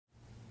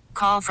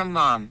Call from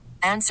mom.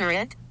 Answer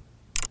it.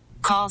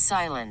 Call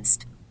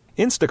silenced.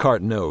 Instacart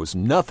knows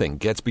nothing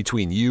gets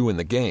between you and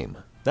the game.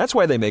 That's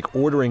why they make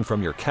ordering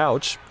from your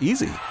couch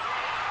easy.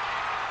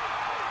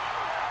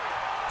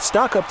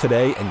 Stock up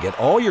today and get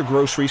all your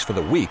groceries for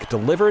the week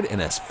delivered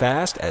in as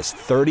fast as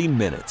 30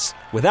 minutes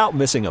without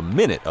missing a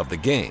minute of the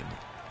game.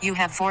 You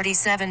have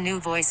 47 new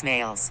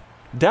voicemails.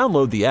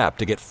 Download the app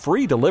to get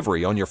free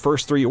delivery on your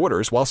first 3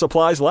 orders while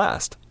supplies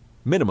last.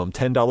 Minimum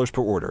 $10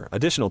 per order.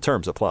 Additional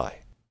terms apply.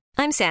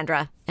 I'm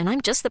Sandra, and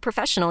I'm just the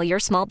professional your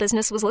small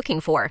business was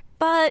looking for.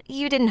 But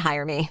you didn't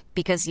hire me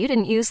because you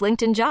didn't use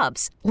LinkedIn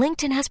Jobs.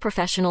 LinkedIn has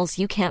professionals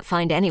you can't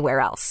find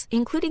anywhere else,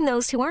 including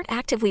those who aren't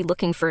actively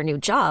looking for a new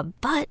job,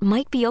 but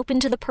might be open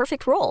to the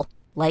perfect role,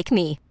 like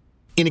me.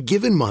 In a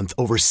given month,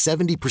 over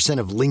 70%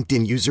 of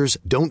LinkedIn users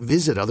don't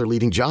visit other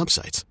leading job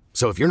sites.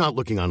 So if you're not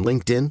looking on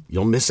LinkedIn,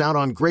 you'll miss out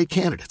on great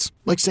candidates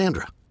like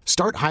Sandra.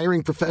 Start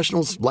hiring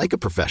professionals like a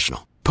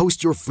professional.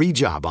 Post your free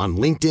job on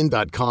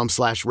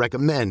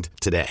linkedin.com/recommend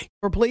today.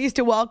 We're pleased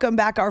to welcome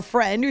back our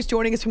friend who's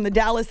joining us from the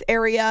Dallas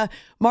area,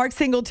 Mark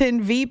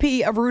Singleton,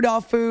 VP of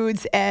Rudolph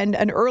Foods and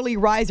an early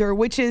riser,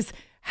 which is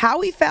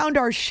how he found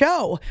our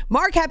show.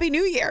 Mark, Happy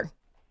New Year.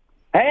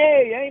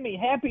 Hey, Amy,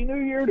 Happy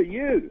New Year to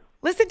you.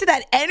 Listen to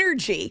that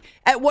energy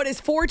at what is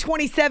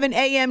 4:27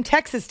 a.m.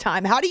 Texas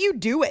time. How do you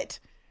do it?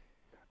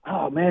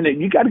 Oh, man,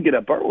 you got to get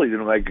up early to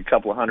make a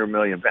couple of 100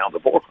 million pounds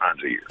of pork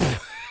rinds a year.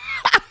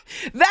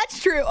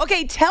 That's true.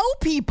 Okay, tell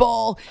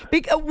people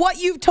what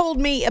you've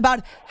told me about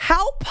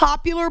how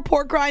popular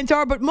pork rinds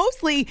are, but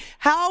mostly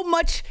how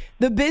much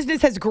the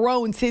business has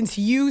grown since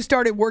you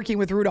started working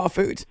with Rudolph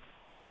Foods.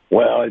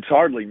 Well, it's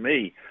hardly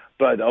me,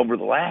 but over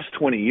the last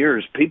 20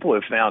 years, people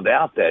have found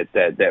out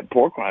that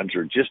pork rinds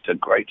are just a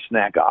great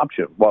snack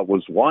option. What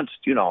was once,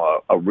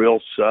 a real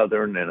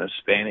Southern and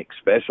Hispanic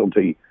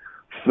specialty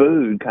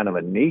food, kind of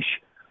a niche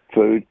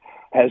food,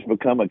 has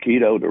become a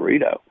keto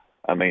Dorito.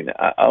 I mean,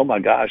 oh my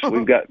gosh,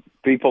 we've got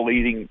people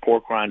eating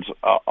pork rinds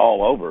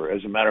all over.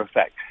 As a matter of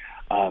fact,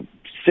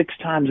 6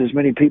 times as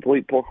many people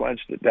eat pork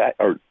rinds today,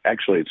 or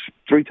actually it's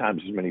 3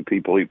 times as many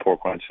people eat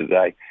pork rinds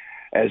today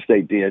as they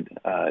did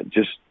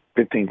just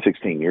 15,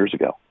 16 years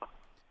ago.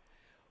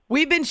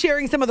 We've been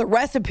sharing some of the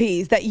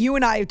recipes that you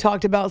and I have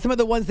talked about, some of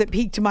the ones that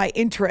piqued my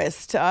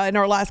interest in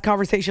our last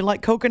conversation,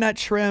 like coconut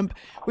shrimp.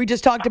 We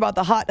just talked about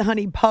the hot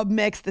honey pub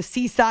mix, the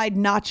seaside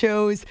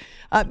nachos.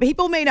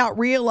 People may not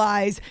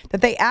realize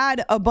that they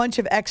add a bunch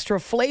of extra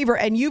flavor,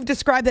 and you've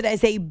described it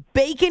as a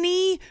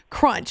bacony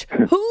crunch.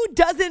 Who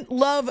doesn't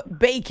love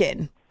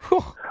bacon?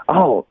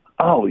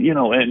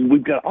 And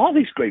we've got all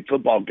these great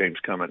football games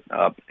coming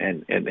up,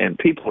 and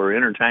people are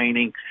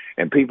entertaining,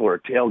 and people are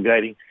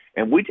tailgating.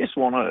 And we just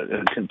want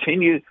to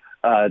continue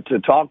to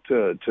talk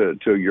to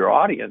your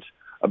audience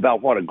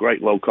about what a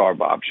great low-carb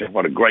option,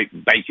 what a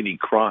great bacony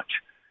crunch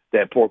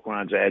that pork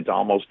rinds adds to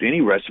almost any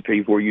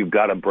recipe where you've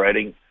got a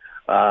breading,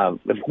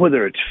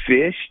 whether it's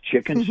fish,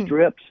 chicken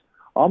strips,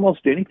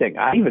 almost anything.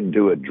 I even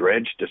do a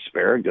dredged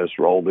asparagus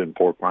rolled in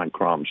pork rind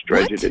crumbs,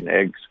 dredge it in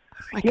eggs.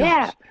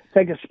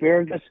 Take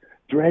asparagus,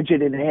 dredge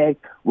it in egg,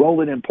 roll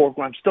it in pork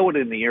rinds, throw it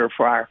in the air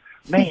fryer.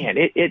 Man,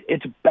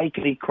 it's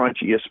bacony,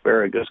 crunchy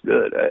asparagus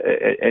good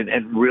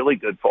and really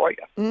good for you.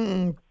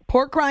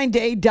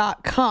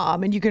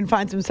 Porkrindday.com, and you can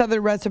find some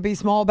Southern recipes,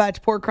 small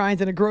batch pork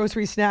rinds in a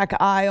grocery snack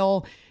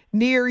aisle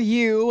near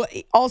you.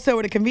 Also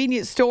at a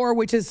convenience store,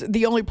 which is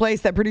the only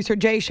place that producer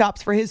Jay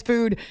shops for his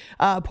food.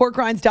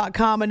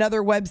 Porkrinds.com,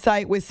 another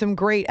website with some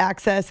great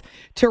access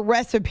to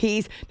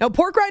recipes. Now,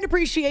 Pork Rind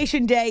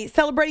Appreciation Day,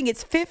 celebrating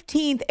its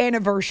 15th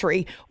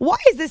anniversary. Why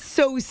is this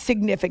so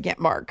significant,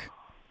 Mark?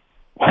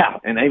 Wow.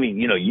 And Amy,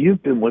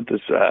 you've been with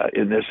us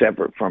in this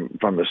effort from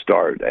the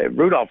start.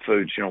 Rudolph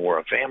Foods, we're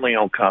a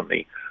family-owned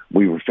company.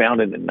 We were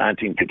founded in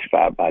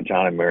 1955 by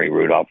John and Mary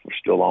Rudolph. We're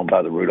still owned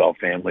by the Rudolph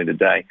family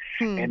today.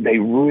 And they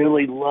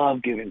really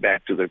love giving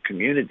back to their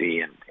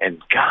community.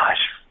 And gosh,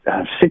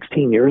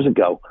 16 years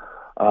ago,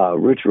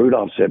 Rich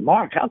Rudolph said,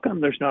 Mark, how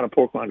come there's not a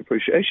Pork Rind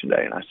Appreciation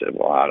Day? And I said,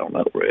 well, I don't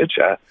know, Rich.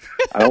 I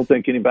don't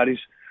think anybody's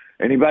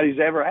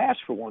ever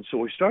asked for one. So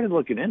we started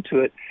looking into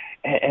it,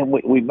 and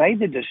we made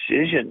the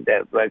decision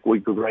that we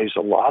could raise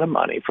a lot of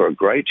money for a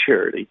great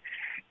charity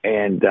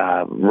and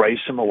raise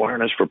some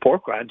awareness for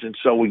pork rinds. And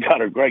so we got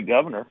our great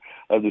governor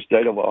of the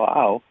state of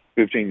Ohio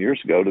 15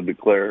 years ago to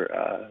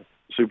declare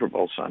Super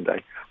Bowl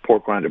Sunday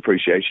Pork Rind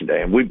Appreciation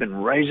Day. And we've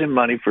been raising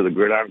money for the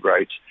Gridiron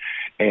Greats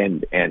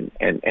and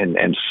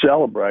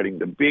celebrating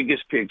the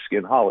biggest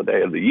pigskin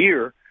holiday of the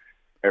year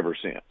ever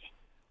since.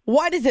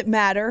 Why does it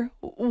matter?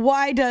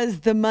 Why does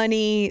the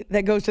money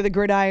that goes to the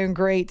Gridiron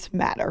Greats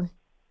matter?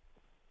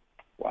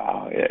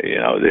 Wow,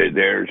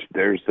 there's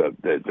the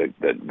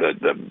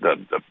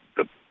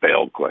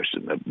bell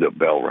question, the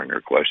bell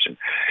ringer question.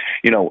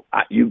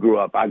 I grew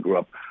up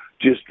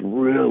just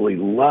really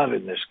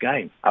loving this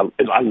game.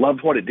 I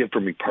loved what it did for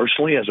me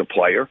personally as a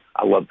player.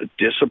 I loved the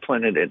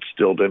discipline it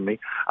instilled in me.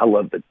 I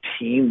loved the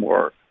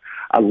teamwork.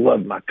 I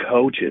loved my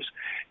coaches,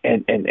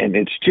 and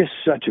it's just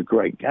such a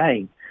great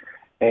game.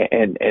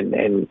 And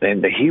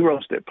the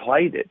heroes that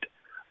played it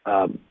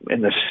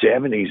in the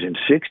 70s and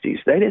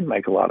 60s, they didn't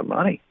make a lot of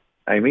money.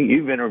 I mean,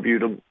 you've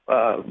interviewed them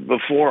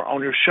before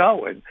on your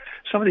show, and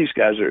some of these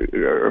guys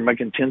are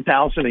making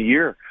 $10,000 a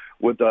year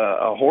with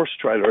a horse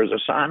trailer as a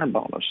signing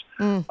bonus,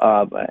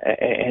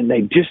 and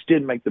they just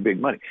didn't make the big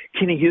money.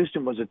 Kenny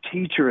Houston was a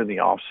teacher in the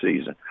off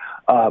season.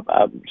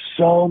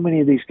 So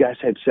many of these guys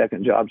had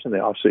second jobs in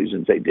the off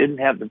seasons. They didn't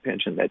have the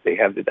pension that they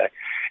have today,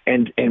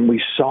 and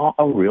we saw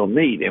a real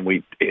need. And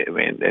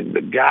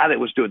the guy that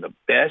was doing the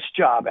best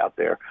job out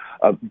there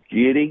of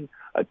getting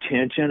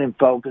attention and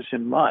focus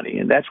and money,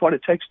 and that's what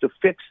it takes to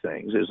fix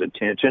things, is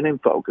attention and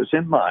focus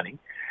and money,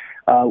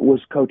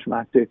 was Coach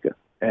Mike Ditka.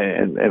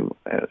 And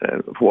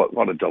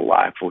what a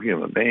delightful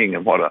human being,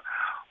 and what a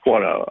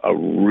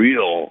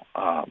real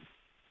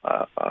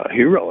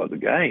hero of the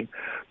game,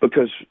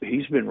 because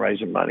he's been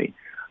raising money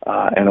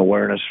and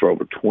awareness for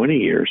over 20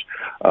 years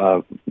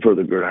for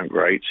the Gridiron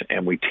Greats,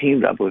 and we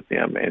teamed up with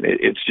them, and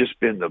it's just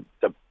been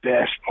the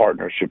best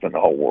partnership in the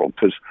whole world,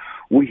 because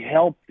we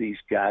help these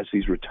guys,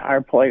 these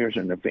retired players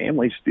and their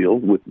families, deal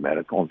with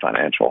medical and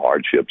financial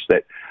hardships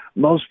that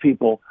most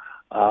people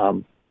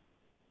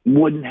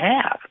wouldn't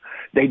have.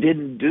 They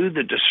didn't do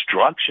the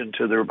destruction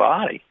to their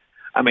body.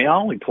 I mean, I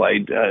only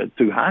played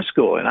through high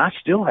school, and I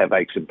still have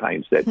aches and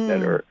pains that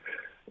are.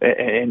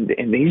 And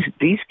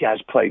these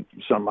guys played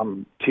some of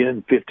them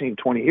 10, 15,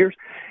 20 years,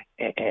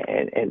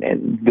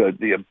 and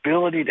the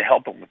ability to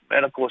help them with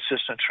medical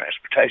assistance,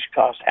 transportation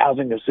costs,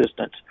 housing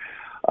assistance,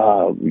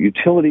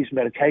 utilities,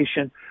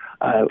 medication.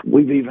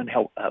 We've even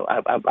helped.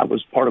 I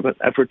was part of an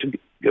effort to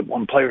get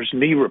one player's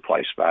knee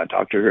replaced by a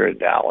doctor here in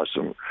Dallas,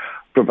 and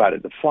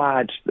provided the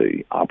flights,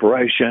 the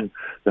operation,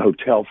 the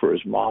hotel for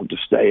his mom to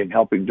stay and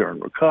help him during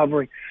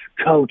recovery.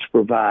 Coach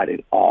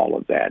provided all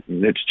of that,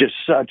 and it's just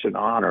such an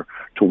honor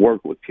to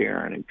work with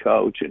Karen and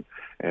Coach and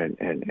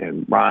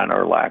Brian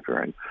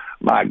Urlacher and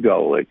Mike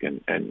Golick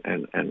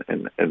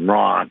and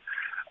Ron.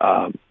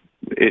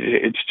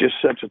 It's just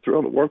such a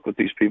thrill to work with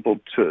these people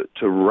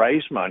to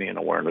raise money and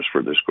awareness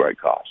for this great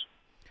cause.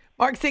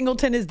 Mark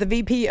Singleton is the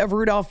VP of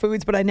Rudolph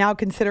Foods, but I now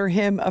consider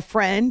him a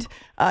friend,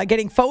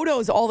 getting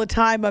photos all the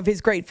time of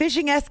his great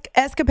fishing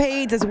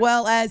escapades, as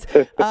well as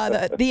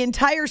the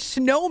entire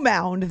snow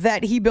mound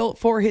that he built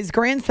for his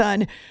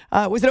grandson.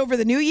 Was it over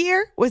the New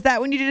Year? Was that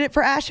when you did it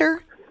for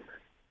Asher?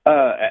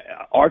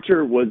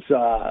 Archer was,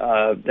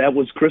 that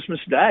was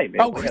Christmas Day.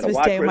 Man. Oh, Christmas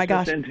Day. Oh, my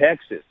gosh. In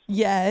Texas.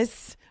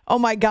 Yes. Oh,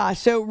 my gosh.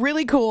 So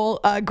really cool.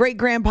 Great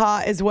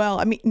grandpa as well.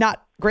 I mean,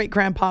 not great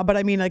grandpa, but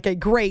I mean like a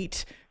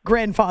great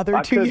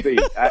grandfather to you.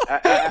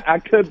 I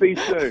could be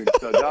soon.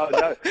 So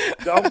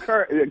don't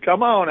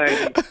come on,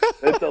 Amy.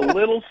 It's a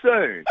little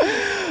soon.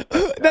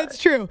 That's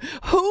true.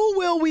 Who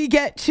will we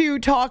get to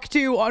talk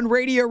to on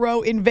Radio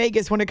Row in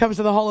Vegas when it comes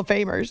to the Hall of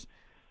Famers?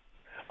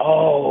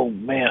 Oh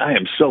man, I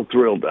am so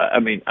thrilled. I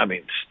mean,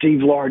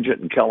 Steve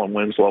Largent and Kellen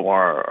Winslow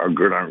are our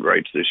Gridiron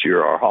Greats this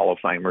year, our Hall of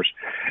Famers,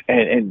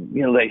 and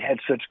you know they had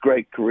such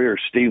great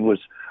careers. Steve was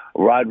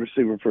a wide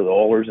receiver for the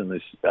Oilers and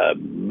this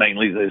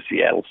mainly the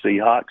Seattle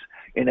Seahawks.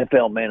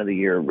 NFL Man of the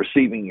Year,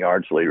 receiving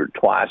yards leader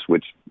twice,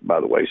 which, by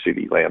the way,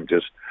 CeeDee Lamb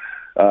just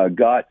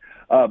got.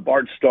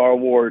 Bart Starr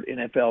Award,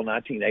 NFL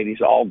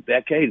 1980s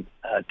All-Decade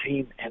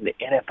team, and the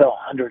NFL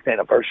 100th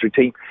Anniversary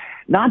team.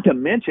 Not to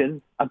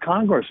mention a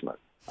congressman.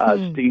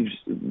 Steve's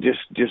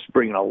just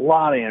bringing a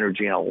lot of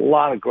energy and a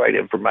lot of great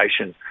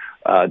information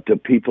to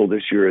people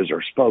this year as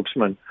our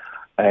spokesman,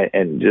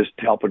 and just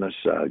helping us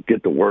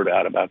get the word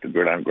out about the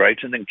Gridiron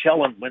Greats. And then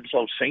Kellen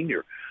Winslow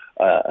Sr.,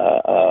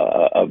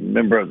 a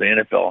member of the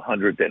NFL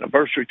 100th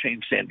Anniversary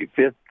team,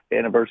 75th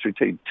Anniversary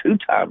team,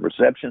 two-time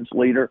receptions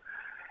leader,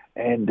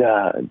 and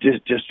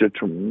just a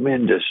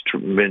tremendous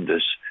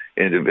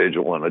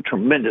individual and a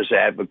tremendous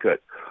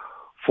advocate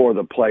for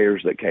the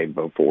players that came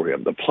before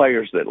him, the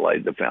players that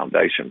laid the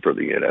foundation for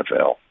the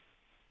NFL.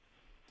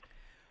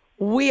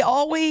 We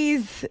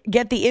always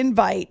get the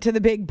invite to the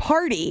big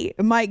party,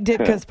 Mike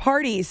Ditka's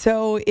party.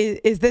 So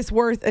is this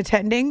worth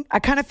attending? I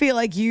kind of feel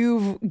like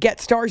you get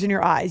stars in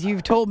your eyes.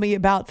 You've told me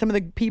about some of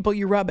the people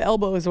you rub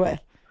elbows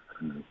with.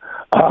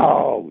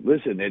 Oh,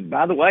 listen, and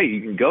by the way,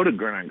 you can go to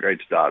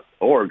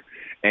gridirongreats.org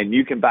and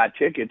you can buy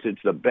tickets.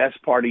 It's the best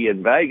party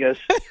in Vegas.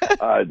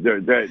 I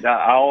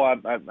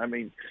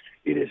mean,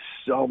 it is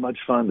so much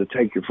fun to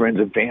take your friends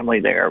and family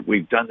there.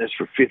 We've done this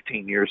for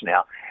 15 years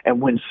now. And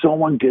when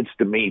someone gets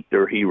to meet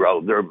their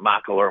hero, their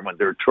Michael Irvin,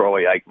 their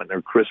Troy Aikman,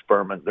 their Chris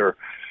Berman, their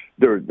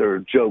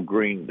Joe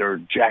Green, their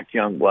Jack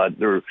Youngblood,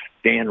 their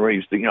Dan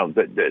Reeves,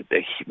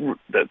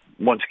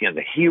 once again,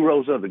 the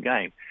heroes of the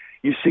game,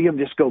 you see them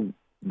just go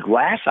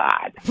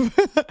glass-eyed,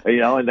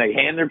 and they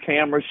hand their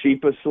cameras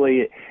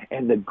sheepishly.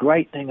 And the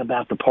great thing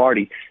about the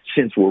party,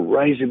 since we're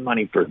raising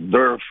money for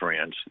their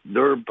friends,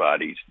 their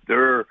buddies,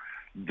 their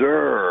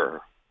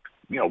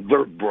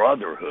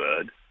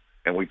brotherhood,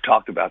 and we've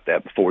talked about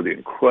that before, the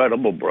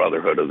incredible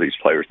brotherhood of these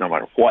players, no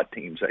matter what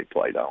teams they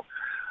played on.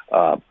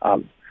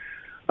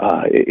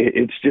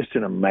 It's just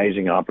an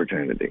amazing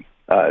opportunity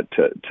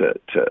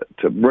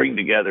to bring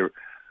together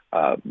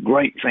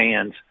great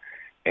fans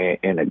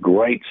in a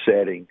great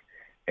setting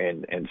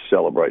and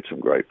celebrate some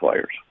great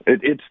players.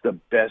 It's the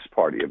best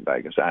party in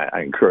Vegas.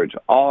 I encourage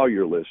all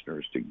your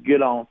listeners to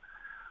get on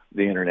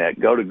the internet,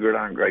 go to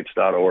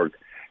gridirongreats.org,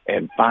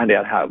 and find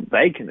out how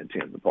they can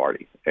attend the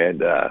party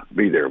and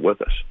be there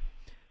with us.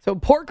 So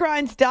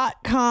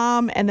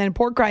porkrinds.com and then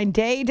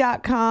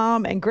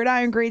porkrindday.com and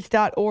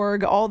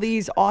gridirongreats.org, all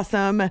these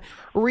awesome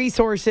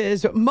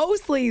resources.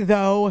 Mostly,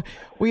 though,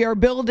 we are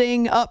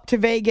building up to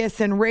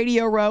Vegas and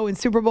Radio Row and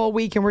Super Bowl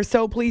week, and we're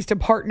so pleased to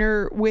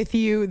partner with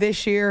you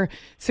this year.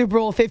 Super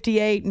Bowl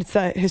 58, and it's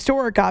a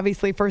historic,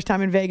 obviously, first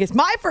time in Vegas.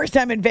 My first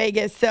time in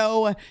Vegas,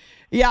 so...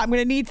 yeah, I'm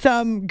going to need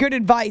some good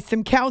advice,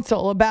 some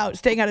counsel about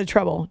staying out of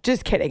trouble.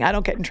 Just kidding. I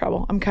don't get in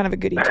trouble. I'm kind of a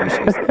goody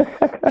two-shoes.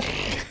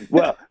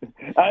 Well,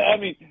 I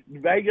mean,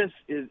 Vegas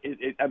is,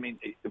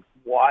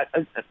 what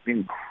an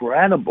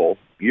incredible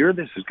year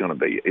this is going to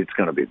be. It's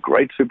going to be a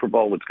great Super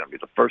Bowl. It's going to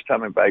be the first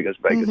time in Vegas.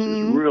 Vegas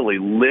is really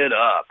lit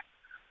up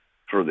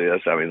for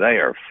this. I mean, they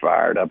are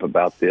fired up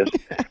about this.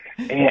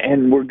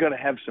 and we're going to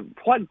have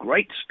what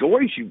great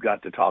stories you've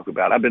got to talk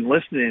about. I've been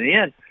listening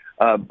in.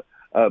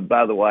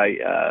 By the way,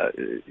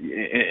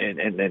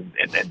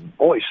 and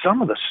boy,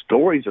 some of the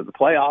stories of the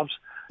playoffs,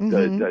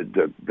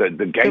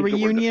 the games that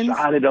were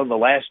decided on the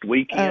last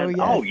weekend.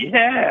 Oh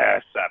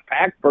yes,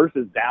 Pack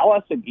versus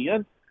Dallas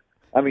again.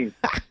 I mean,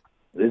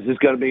 this is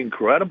going to be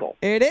incredible.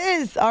 It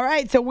is. All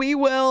right. So we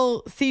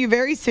will see you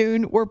very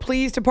soon. We're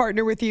pleased to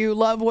partner with you.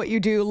 Love what you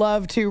do.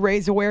 Love to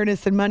raise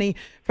awareness and money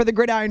for the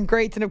Gridiron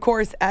Greats. And of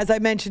course, as I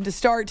mentioned to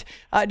start,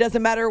 it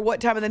doesn't matter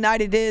what time of the night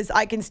it is.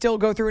 I can still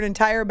go through an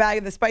entire bag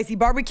of the spicy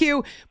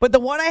barbecue. But the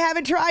one I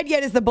haven't tried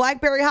yet is the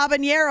blackberry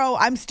habanero.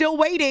 I'm still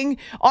waiting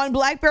on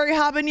blackberry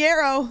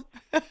habanero.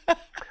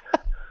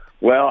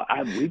 Well,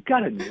 we've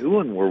got a new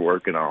one we're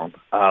working on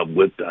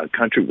with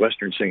country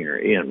western singer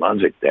Ian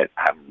Munzik that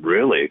I'm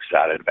really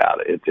excited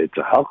about. It's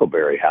a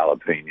huckleberry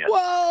jalapeno.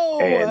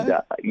 Whoa! And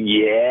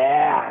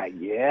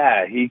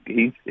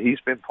he's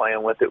been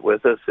playing with it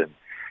with us,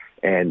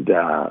 and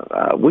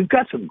we've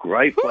got some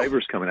great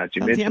flavors coming out.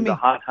 You mentioned the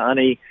hot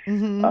honey.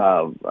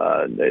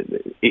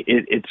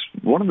 It's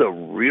one of the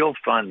real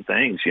fun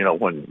things. You know,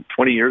 when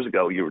 20 years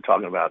ago you were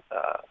talking about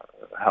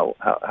how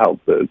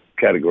the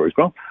categories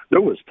go,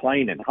 there was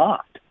plain and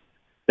hot.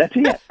 That's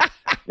it.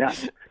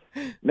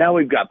 now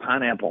we've got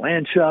pineapple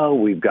ancho.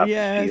 We've got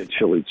tortilla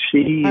chili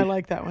cheese. I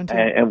like that one too.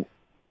 And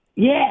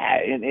you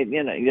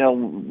know,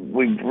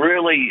 we've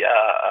really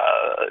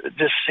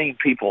just seen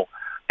people,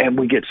 and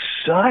we get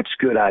such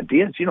good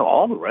ideas. You know,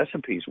 all the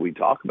recipes we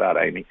talk about,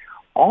 Amy,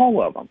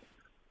 all of them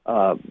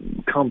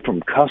come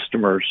from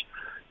customers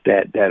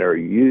that are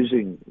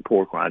using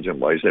pork rinds in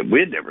ways that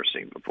we'd never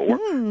seen before.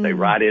 They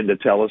write in to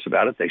tell us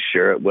about it. They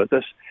share it with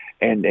us.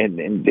 And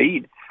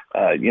indeed,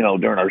 you know,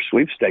 during our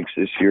sweepstakes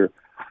this year,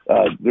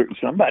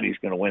 somebody's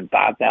going to win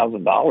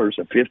 $5,000,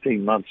 a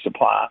 15-month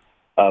supply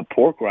of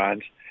pork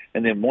rinds,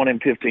 and then 1 in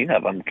 15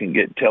 of them can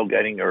get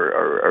tailgating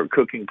or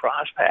cooking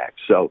prize packs.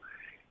 So,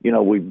 you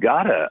know, we've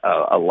got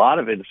a lot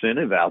of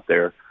incentive out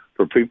there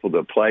for people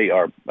to play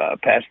our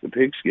Pass the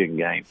Pigskin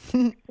game.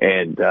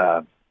 And,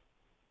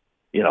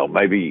 you know,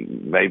 maybe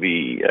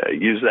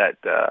use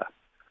that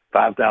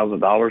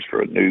 $5,000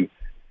 for a new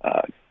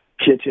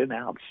kitchen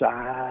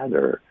outside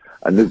or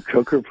a new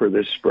cooker for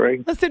this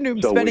spring. Listen to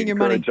him spending your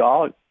money.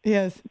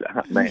 Yes.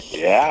 Man,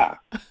 yeah.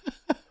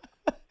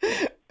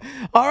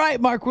 All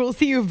right, Mark, we'll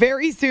see you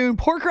very soon.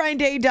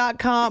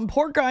 Porkrindday.com,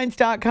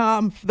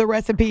 porkrinds.com for the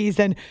recipes.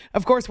 And,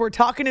 of course, we're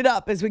talking it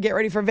up as we get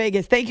ready for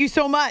Vegas. Thank you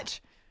so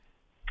much.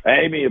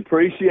 Amy,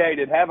 appreciate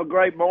it. Have a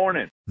great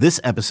morning.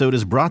 This episode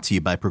is brought to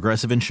you by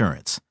Progressive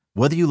Insurance.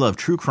 Whether you love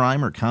true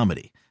crime or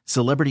comedy,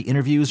 celebrity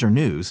interviews or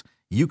news,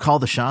 you call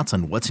the shots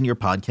on what's in your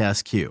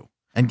podcast queue.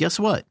 And guess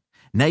what?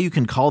 Now you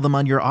can call them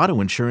on your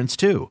auto insurance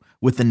too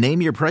with the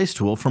Name Your Price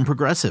tool from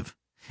Progressive.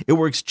 It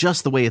works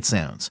just the way it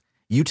sounds.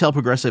 You tell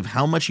Progressive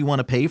how much you want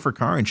to pay for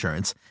car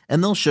insurance,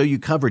 and they'll show you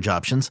coverage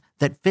options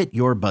that fit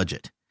your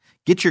budget.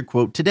 Get your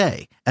quote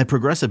today at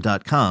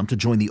Progressive.com to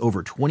join the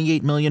over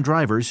 28 million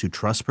drivers who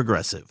trust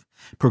Progressive.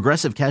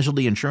 Progressive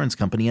Casualty Insurance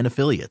Company and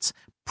Affiliates.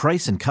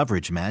 Price and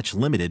coverage match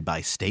limited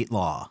by state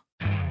law.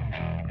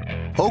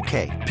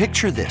 Okay,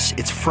 picture this.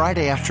 It's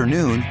Friday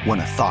afternoon when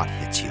a thought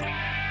hits you.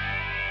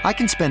 I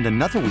can spend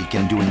another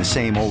weekend doing the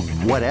same old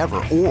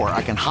whatever, or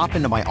I can hop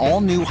into my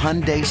all-new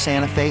Hyundai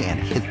Santa Fe and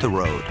hit the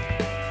road.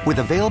 With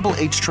available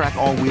H-Track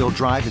all-wheel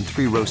drive and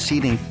 3-row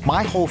seating,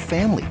 my whole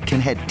family can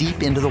head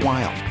deep into the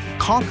wild.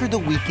 Conquer the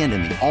weekend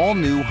in the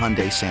all-new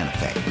Hyundai Santa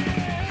Fe.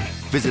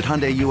 Visit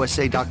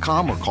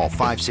HyundaiUSA.com or call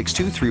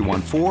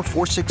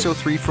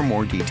 562-314-4603 for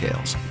more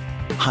details.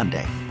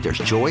 Hyundai, there's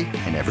joy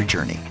in every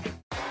journey.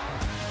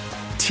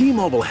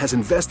 T-Mobile has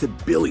invested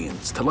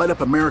billions to light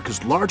up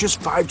America's largest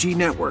 5G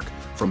network,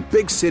 from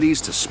big cities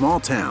to small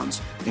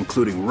towns,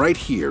 including right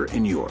here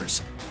in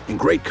yours. And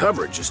great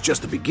coverage is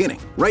just the beginning.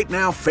 Right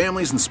now,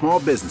 families and small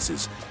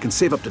businesses can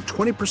save up to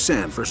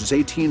 20% versus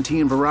AT&T and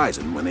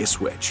Verizon when they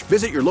switch.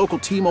 Visit your local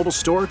T-Mobile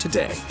store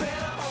today.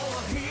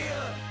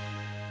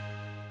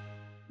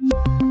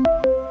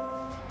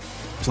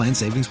 Plan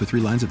savings with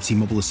 3 lines of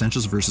T-Mobile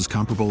Essentials versus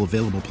comparable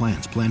available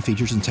plans. Plan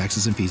features and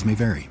taxes and fees may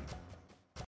vary.